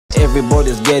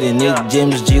Everybody's getting it,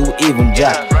 James G, even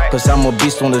Jack. Cause I'm a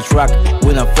beast on the track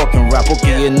when I fucking rap.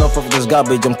 Okay, enough of this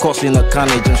garbage, I'm causing a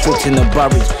carnage, I'm shooting a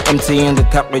barrage, emptying the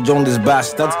cartridge on this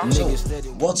bastard.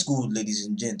 What's good, ladies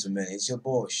and gentlemen? It's your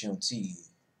boy Seun T,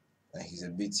 and he's a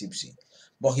bit tipsy,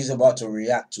 but he's about to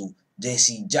react to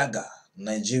Jagz,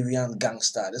 Nigerian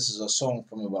Gangster. This is a song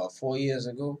from about 4 years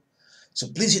ago. So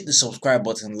please hit the subscribe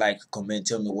button, like, comment,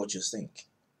 tell me what you think,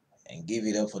 and give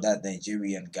it up for that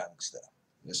Nigerian Gangster.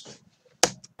 Let's go.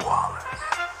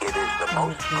 It is the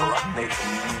most corrupt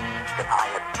nation that I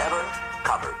have ever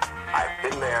covered. I've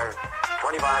been there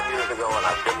 25 years ago, and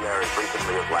I've been there as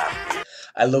recently as last year.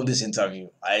 I love this interview.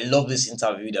 I love this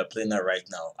interview they're playing that right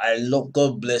now. I love,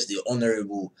 God bless the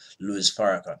Honorable Louis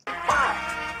Farrakhan.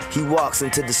 He walks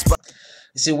into the spot.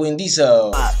 You see, when this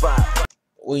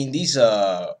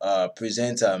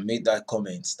presenter made that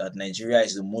comment that Nigeria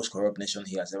is the most corrupt nation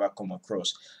he has ever come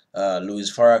across, Louis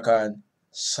Farrakhan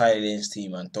silenced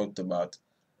him and talked about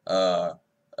how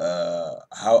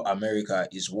America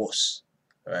is worse,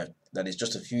 right? That is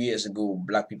just a few years ago,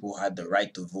 black people had the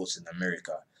right to vote in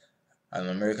America, and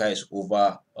America is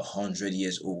over 100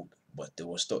 years old. But they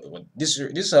were still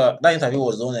that interview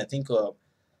was done, I think,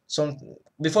 some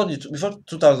before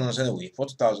 2000s anyway, before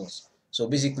 2000s. So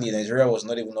basically, Nigeria was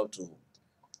not even up to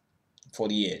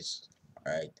 40 years,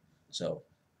 right? So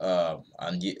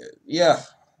and yeah.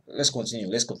 Let's continue.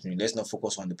 Let's not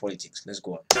focus on the politics. Let's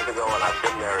go on.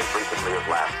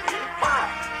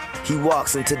 He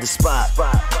walks into the spot.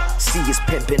 See his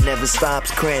pimpin' never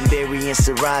stops. Cranberry and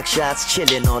Ciroc shots,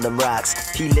 chillin' on them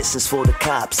rocks. He listens for the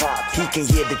cops. He can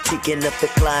hear the ticking of the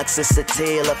clocks. It's the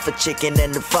tale of the chicken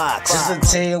and the fox. It's the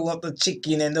tale of the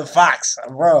chicken and the fox,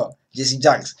 bro.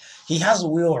 Jagz. He has a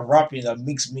way of rapping that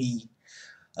makes me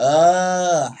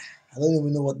I don't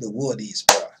even know what the word is,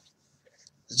 bro.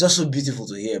 It's just so beautiful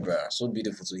to hear, bro. So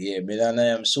beautiful to hear, man. And I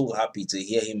am so happy to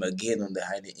hear him again on the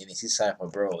Hennessy Cypher,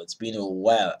 bro. It's been a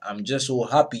while. I'm just so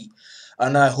happy.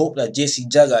 And I hope that Jagz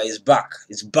is back.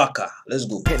 It's Baka. Let's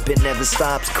go. Pimpin' never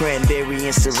stops. Cranberry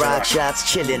and Ciroc shots,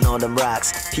 chillin' on them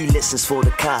rocks. He listens for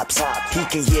the cops. He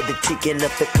can hear the ticking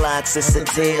of the clocks. It's the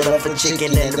tale of the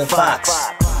chicken and the fox.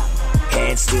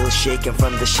 Hands still shaking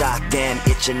from the shock, damn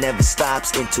itching never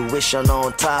stops. Intuition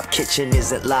on top, kitchen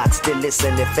isn't locked. Still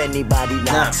listen if anybody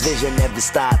knocks. Vision never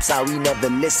stops, how he never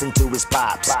listened to his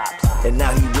pops. And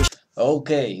now he wish.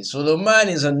 Okay, so the man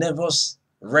is a nervous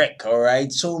wreck,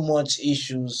 alright? So much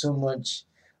issues, so much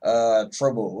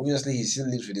trouble. Obviously, he still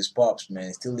lives with his pops, man.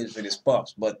 He still lives with his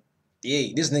pops. But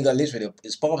yeah, this nigga lives with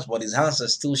his pops, but his hands are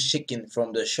still shaking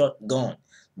from the shotgun.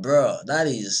 Bruh, that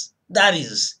is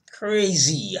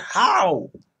crazy. How?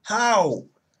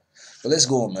 But let's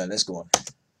go on, man. Let's go on.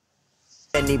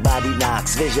 Anybody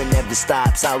knocks, vision never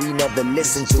stops. How he never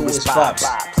listened to his pops.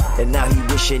 And now he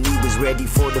wishing he was ready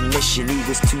for the mission. He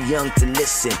was too young to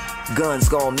listen. Guns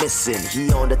gone missing.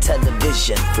 He on the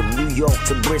television from New York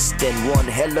to Bristol. One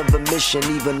hell of a mission,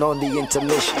 even on the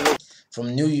intermission.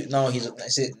 From New York, now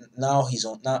he's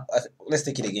on. Let's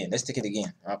take it again.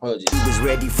 I apologize. He was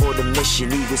ready for the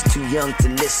mission. He was too young to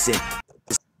listen.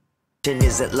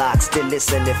 Isn't locked, still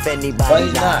listen if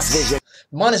anybody knocks. Vision.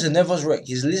 Man is a nervous wreck.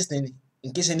 He's listening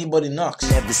in case anybody knocks.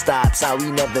 Never stops, how he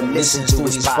never listened to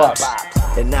his pops.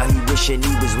 And now he wishing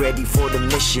he was ready for the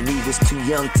mission. He was too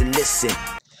young to listen.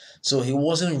 So he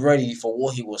wasn't ready for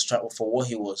what he was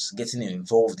getting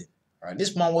involved in. Right?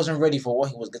 This man wasn't ready for what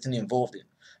he was getting involved in.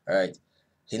 Alright.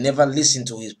 He never listened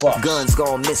to his pops. Guns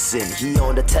gone missing. He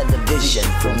on the television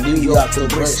from New York to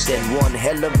Bristol. One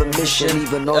hell of a mission,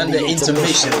 even on the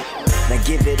intermission. Now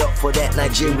give it up for that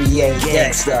Nigerian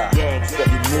gangster.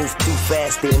 You move too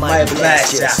fast, they might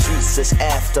blast ya. Streets is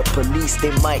after police,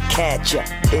 they might catch ya.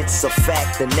 It's a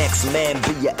fact, the next man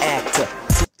be your actor.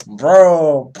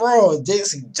 Bro,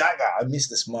 Jagz. I miss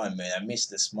this man, man. I miss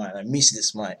this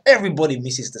man. Everybody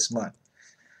misses this man.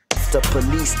 The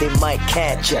police, they might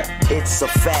catch ya. It's a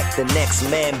fact, the next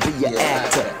man be your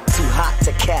actor. Too hot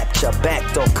to capture,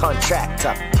 backdoor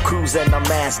contractor. Cruising a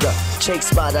Mazda,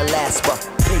 chased by the Laspa.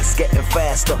 Plates getting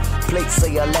faster, plates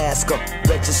say Alaska.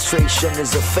 Registration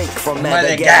is a fake from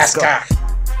Madagascar.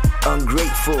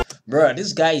 Ungrateful. Bro,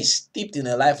 this guy is steeped in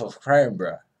a life of crime,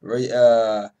 bro.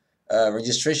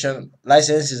 Registration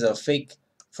license is a fake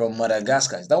from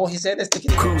Madagascar. Is that what he said? Let's take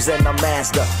it. Cruising a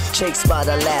Mazda, chased by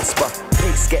the Laspa.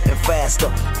 Plates getting faster,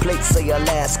 plates say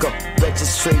Alaska.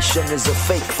 Registration is a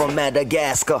fake from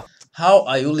Madagascar. How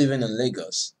are you living in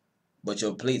Lagos, but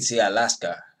your plates say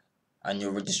Alaska, and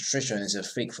your registration is a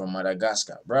fake from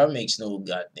Madagascar? Bro, it makes no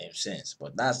goddamn sense.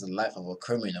 But that's the life of a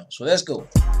criminal. So let's go.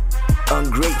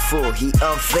 Ungrateful, he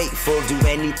unfaithful. Do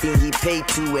anything he paid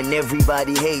to, and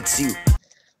everybody hates you.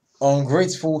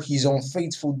 ungrateful, he's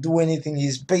unfaithful, do anything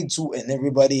he's paid to, and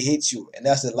everybody hates you. And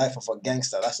that's the life of a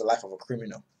gangster. That's the life of a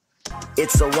criminal.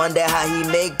 It's a wonder how he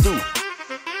make do.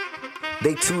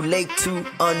 They too late to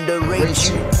underrate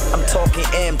you. I'm talking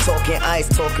M, talking Ice,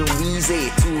 talking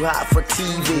Weezy. Too hot for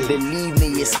TV, believe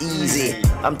me, it's easy.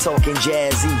 I'm talking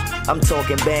Jazzy, I'm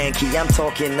talking Banky, I'm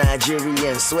talking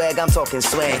Nigerian swag, I'm talking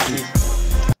Swanky.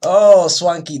 Oh,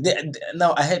 Swanky.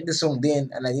 Now I heard this song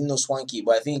then, and I didn't know Swanky,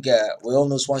 but I think we all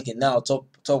know Swanky now.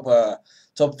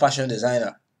 Top fashion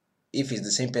designer. If it's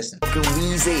the same person. Talking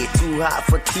Weezy, too hot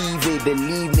for TV,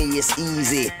 believe me, it's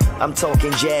easy. I'm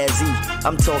talking Jazzy,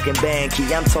 I'm talking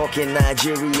Banky, I'm talking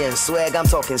Nigerian swag, I'm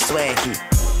talking Swanky.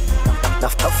 Now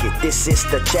fuck it, this is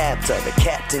the chapter, the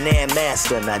captain and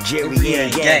master, Nigerian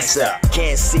gangster.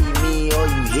 Can't see me, all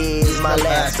you hear is my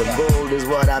laughter. Gold is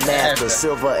what I'm after,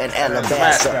 silver and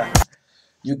alabaster.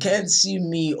 You can't see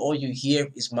me, all you hear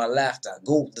is my laughter.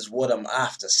 Gold is what I'm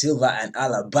after, silver and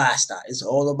alabaster. It's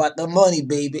all about the money,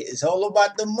 baby. It's all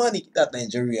about the money. That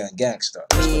Nigerian gangster.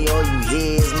 Me, all you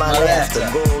hear is my laughter.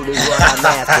 Gold is what I'm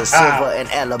after, silver and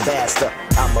alabaster.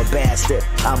 I'm a bastard,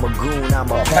 I'm a goon, I'm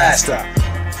a pastor.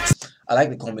 I like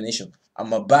the combination.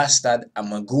 I'm a bastard,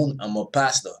 I'm a goon, I'm a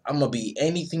pastor. I'm gonna be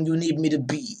anything you need me to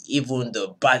be, even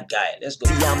the bad guy. Let's go.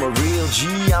 See, I'm a real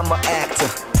G, I'm an actor,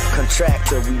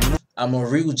 contractor. I'm a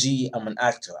real G, I'm an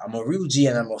actor. I'm a real G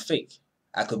and I'm a fake.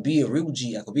 I could be a real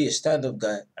G, I could be a stand-up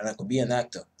guy, and I could be an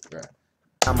actor. Right.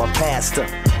 I'm a pastor.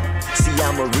 See,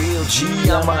 I'm a real G,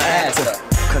 I'm an actor.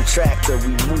 Contractor, we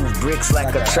move bricks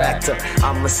like a tractor.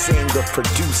 I'm a singer,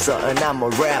 producer, and I'm a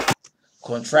rapper.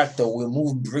 Contractor, we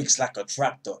move bricks like a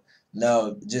tractor.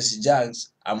 Now,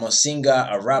 Jagz, I'm a singer,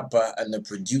 a rapper, and a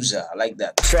producer. I like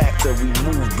that. Tractor, we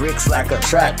move bricks like a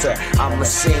tractor. I'm a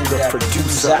singer,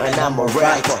 producer, and I'm a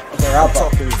rapper. I'm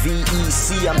talking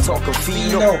VEC, I'm talking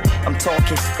Fino. I'm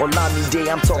talking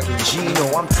Olamide, I'm talking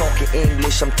Gino. I'm talking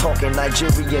English, I'm talking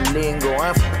Nigerian lingo.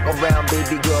 I'm around,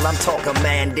 baby girl, I'm talking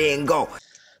Mandingo.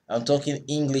 I'm talking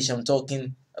English, I'm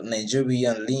talking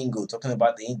Nigerian lingo, talking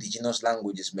about the indigenous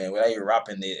languages, man. Whether you're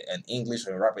rapping in English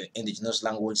or rapping indigenous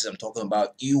languages, I'm talking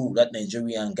about you, that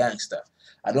Nigerian gangster.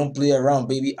 I don't play around,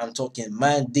 baby. I'm talking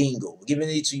Mandingo. Giving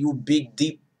it to you big,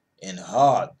 deep, and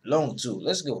hard. Long too.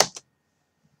 Let's go.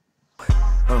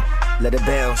 Let it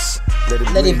bounce.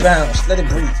 Let it bounce. Let it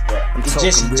breathe, bro. I'm it's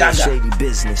talking real Jagz. shady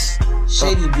business.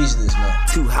 Shady business, man.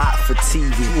 Too hot for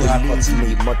TV. Too hot for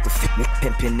TV. Motherfucking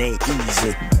pimping ain't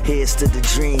easy. Here's to the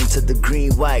dream, to the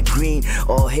green, white, green.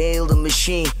 All hail the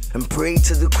machine and pray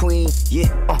to the queen. Yeah,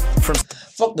 from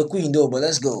fuck the queen though, but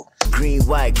let's go. Green,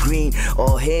 white, green.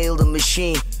 All hail the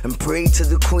machine and pray to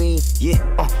the queen. Yeah,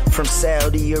 from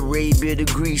Saudi Arabia to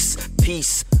Greece.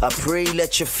 Peace, I pray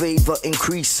let your favor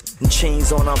increase. And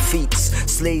chains on our feet,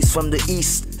 slaves from the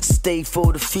east. Stay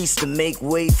for the feast to make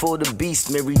way for the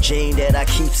beast. Mary Jane that I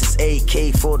keeps is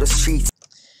AK for the streets.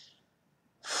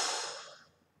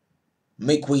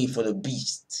 Make way for the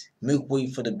beast. Make way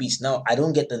for the beast. Now, I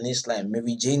don't get the next line.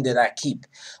 Mary Jane that I keep.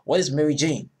 What is Mary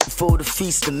Jane? For the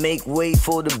feast to make way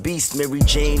for the beast. Mary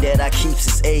Jane that I keeps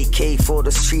is AK for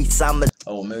the streets. I'm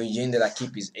a Mary Jane that I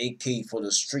keep is AK for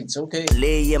the streets. Okay.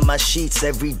 Lay in my sheets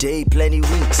every day, plenty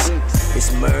weeks.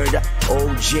 It's murder,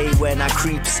 OJ when I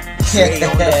creeps.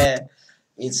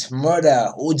 It's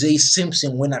murder, OJ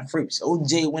Simpson when I creeps.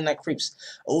 OJ when I creeps.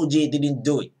 OJ didn't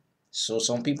do it. So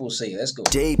some people say, let's go.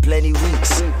 Day, plenty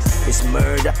weeks. It's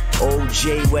murder,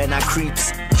 OJ when I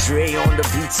creeps. Dre on the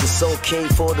beats, it's okay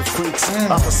for the freaks.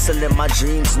 I hustle in my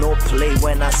dreams, no play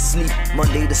when I sleep.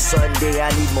 Monday to Sunday, I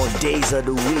need more days of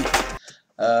the week.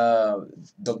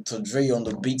 Dr. Dre on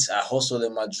the beats, I hustle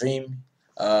in my dream.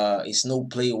 It's no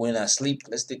play when I sleep.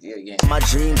 Let's take it again. My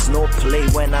dreams, no play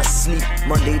when I sleep.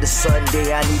 Monday to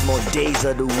Sunday, I need more days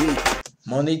of the week.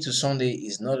 Monday to Sunday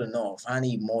is not enough. I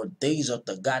need more days of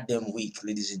the goddamn week,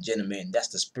 ladies and gentlemen. That's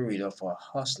the spirit of a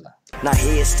hustler. Now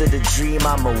here's to the dream,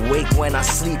 I'm awake when I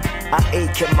sleep. I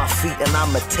ache at my feet and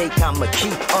I'ma keep.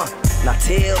 Now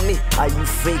tell me, are you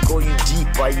fake or you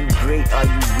deep? Are you great? Are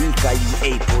you weak? Are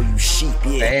you ape or you sheep?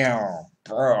 Yeah.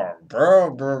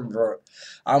 Damn, bro.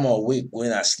 I'm awake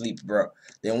when I sleep, bro.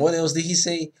 Then what else did he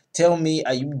say? Tell me,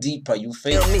 are you deep? Are you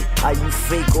fake? Tell me, are you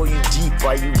fake or you deep?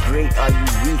 Are you great? Are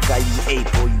you weak? Are you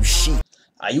ape or you sheep?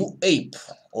 Are you ape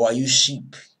or are you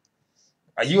sheep?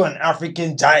 Are you an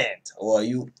African giant or are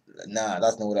you? Nah,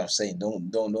 that's not what I'm saying.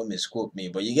 Don't misquote me.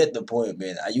 But you get the point,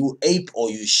 man. Are you ape or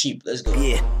you sheep? Let's go.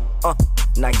 Yeah.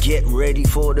 Now get ready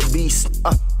for the beast.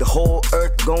 The whole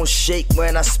earth gon' shake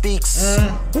when I speaks.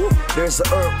 There's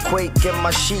an earthquake in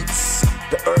my sheets.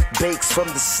 The earth bakes from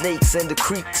the snakes and the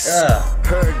creeks.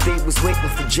 Heard they was waiting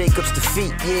for Jacob's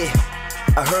defeat, yeah.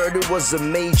 I heard it was a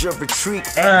major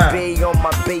retreat. At bay on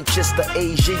my bay, just the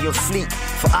Asian fleet.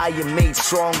 For iron made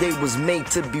strong, they was made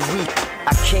to be weak.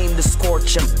 I came to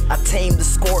scorch him, I tamed the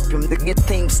scorpion. To get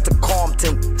things to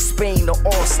Compton, Spain to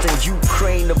Austin,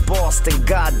 Ukraine to Boston.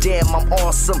 Goddamn, I'm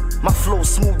awesome. My flow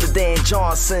smoother than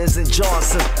Johnson's and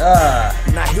Johnson.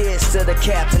 Now here's to the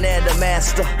captain and the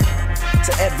master.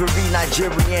 To every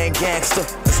Nigerian gangster,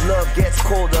 as love gets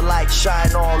colder, light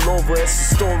shine all over. It's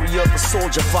the story of a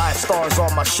soldier, 5 stars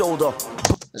on my shoulder.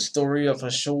 The story of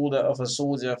a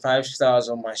soldier, 5 stars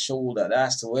on my shoulder.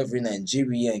 That's to every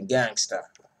Nigerian gangster.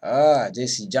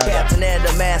 JC Jagz. Captain and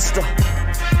the master.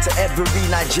 To every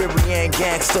Nigerian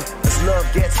gangster, as love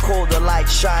gets colder, light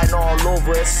shine all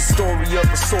over. It's the story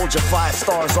of a soldier, 5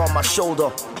 stars on my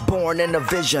shoulder. Born in a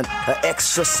vision, an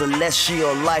extra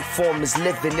celestial life form is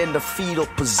living in the fetal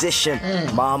position.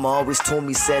 Mama always told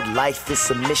me, said life is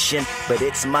a mission, but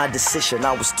it's my decision.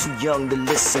 I was too young to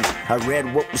listen. I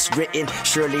read what was written,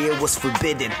 surely it was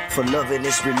forbidden. For loving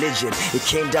is religion, it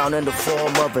came down in the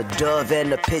form of a dove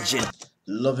and a pigeon.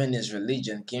 Loving his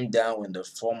religion came down in the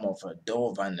form of a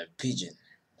dove and a pigeon.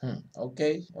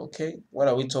 Okay. What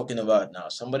are we talking about now?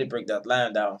 Somebody break that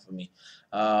line down for me.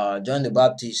 John the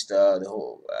Baptist, the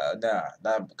whole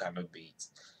that kind of beat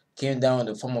came down in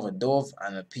the form of a dove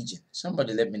and a pigeon.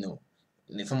 Somebody let me know.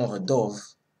 In the form of a dove,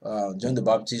 John the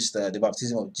Baptist, the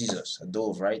baptism of Jesus, a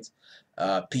dove, right?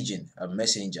 Pigeon, a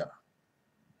messenger.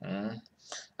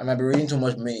 I might be reading too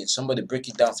much meaning. Somebody break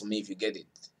it down for me if you get it.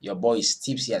 Your boy is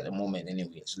tipsy at the moment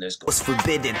anyway, so let's go. Was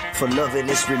forbidden for loving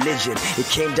is religion. It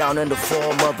came down in the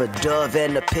form of a dove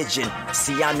and a pigeon.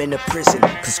 See, I'm in a prison,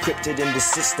 conscripted in the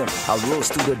system. I rose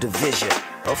through the division.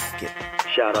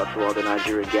 Shout out to all the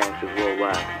Nigerian gangsters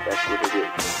worldwide. That's what it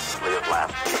is. Live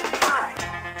last year. Fine.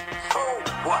 So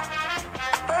what?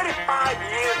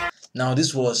 35 years. Now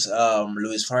this was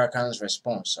Louis Farrakhan's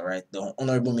response, all right, the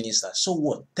honorable minister. So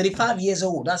what? 35 years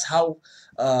old. That's how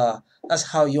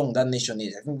young that nation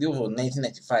is. I think this was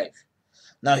 1995.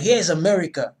 Now here's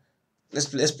America. Let's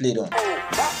play it on. Oh,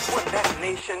 that's what that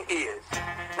nation is.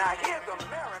 Now here's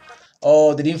America.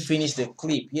 Oh, they didn't finish the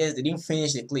clip. Yes, they didn't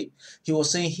finish the clip. He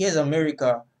was saying, here's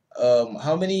America.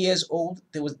 How many years old?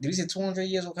 Did he say 200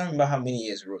 years old? I can't remember how many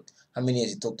years he wrote. How many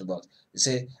years he talked about. He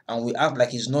said, and we act like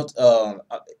he's not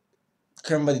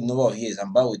can't remember the number of years.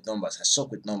 I'm bad with numbers. I suck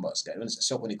with numbers, guys. I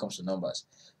suck when it comes to numbers.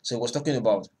 So he was talking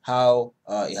about how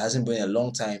it hasn't been a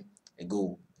long time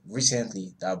ago,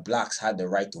 recently, that blacks had the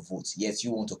right to vote. Yet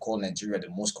you want to call Nigeria the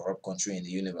most corrupt country in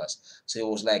the universe. So it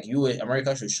was like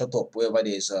America should shut up wherever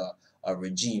there's a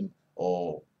regime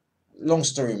or long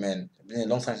story, man. It's been a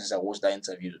long time since I watched that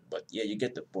interview, but yeah, you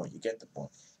get the point. You get the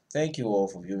point. Thank you all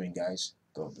for viewing, guys.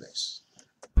 God bless.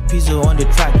 Pizzo on the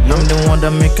track, I'm the one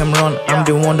that make him run. I'm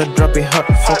the one that drop it hot.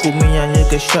 Fuck with me and you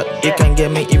get shot. You can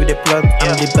get me if they plug.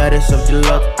 I'm the baddest of the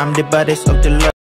lot. I'm the baddest of the lot.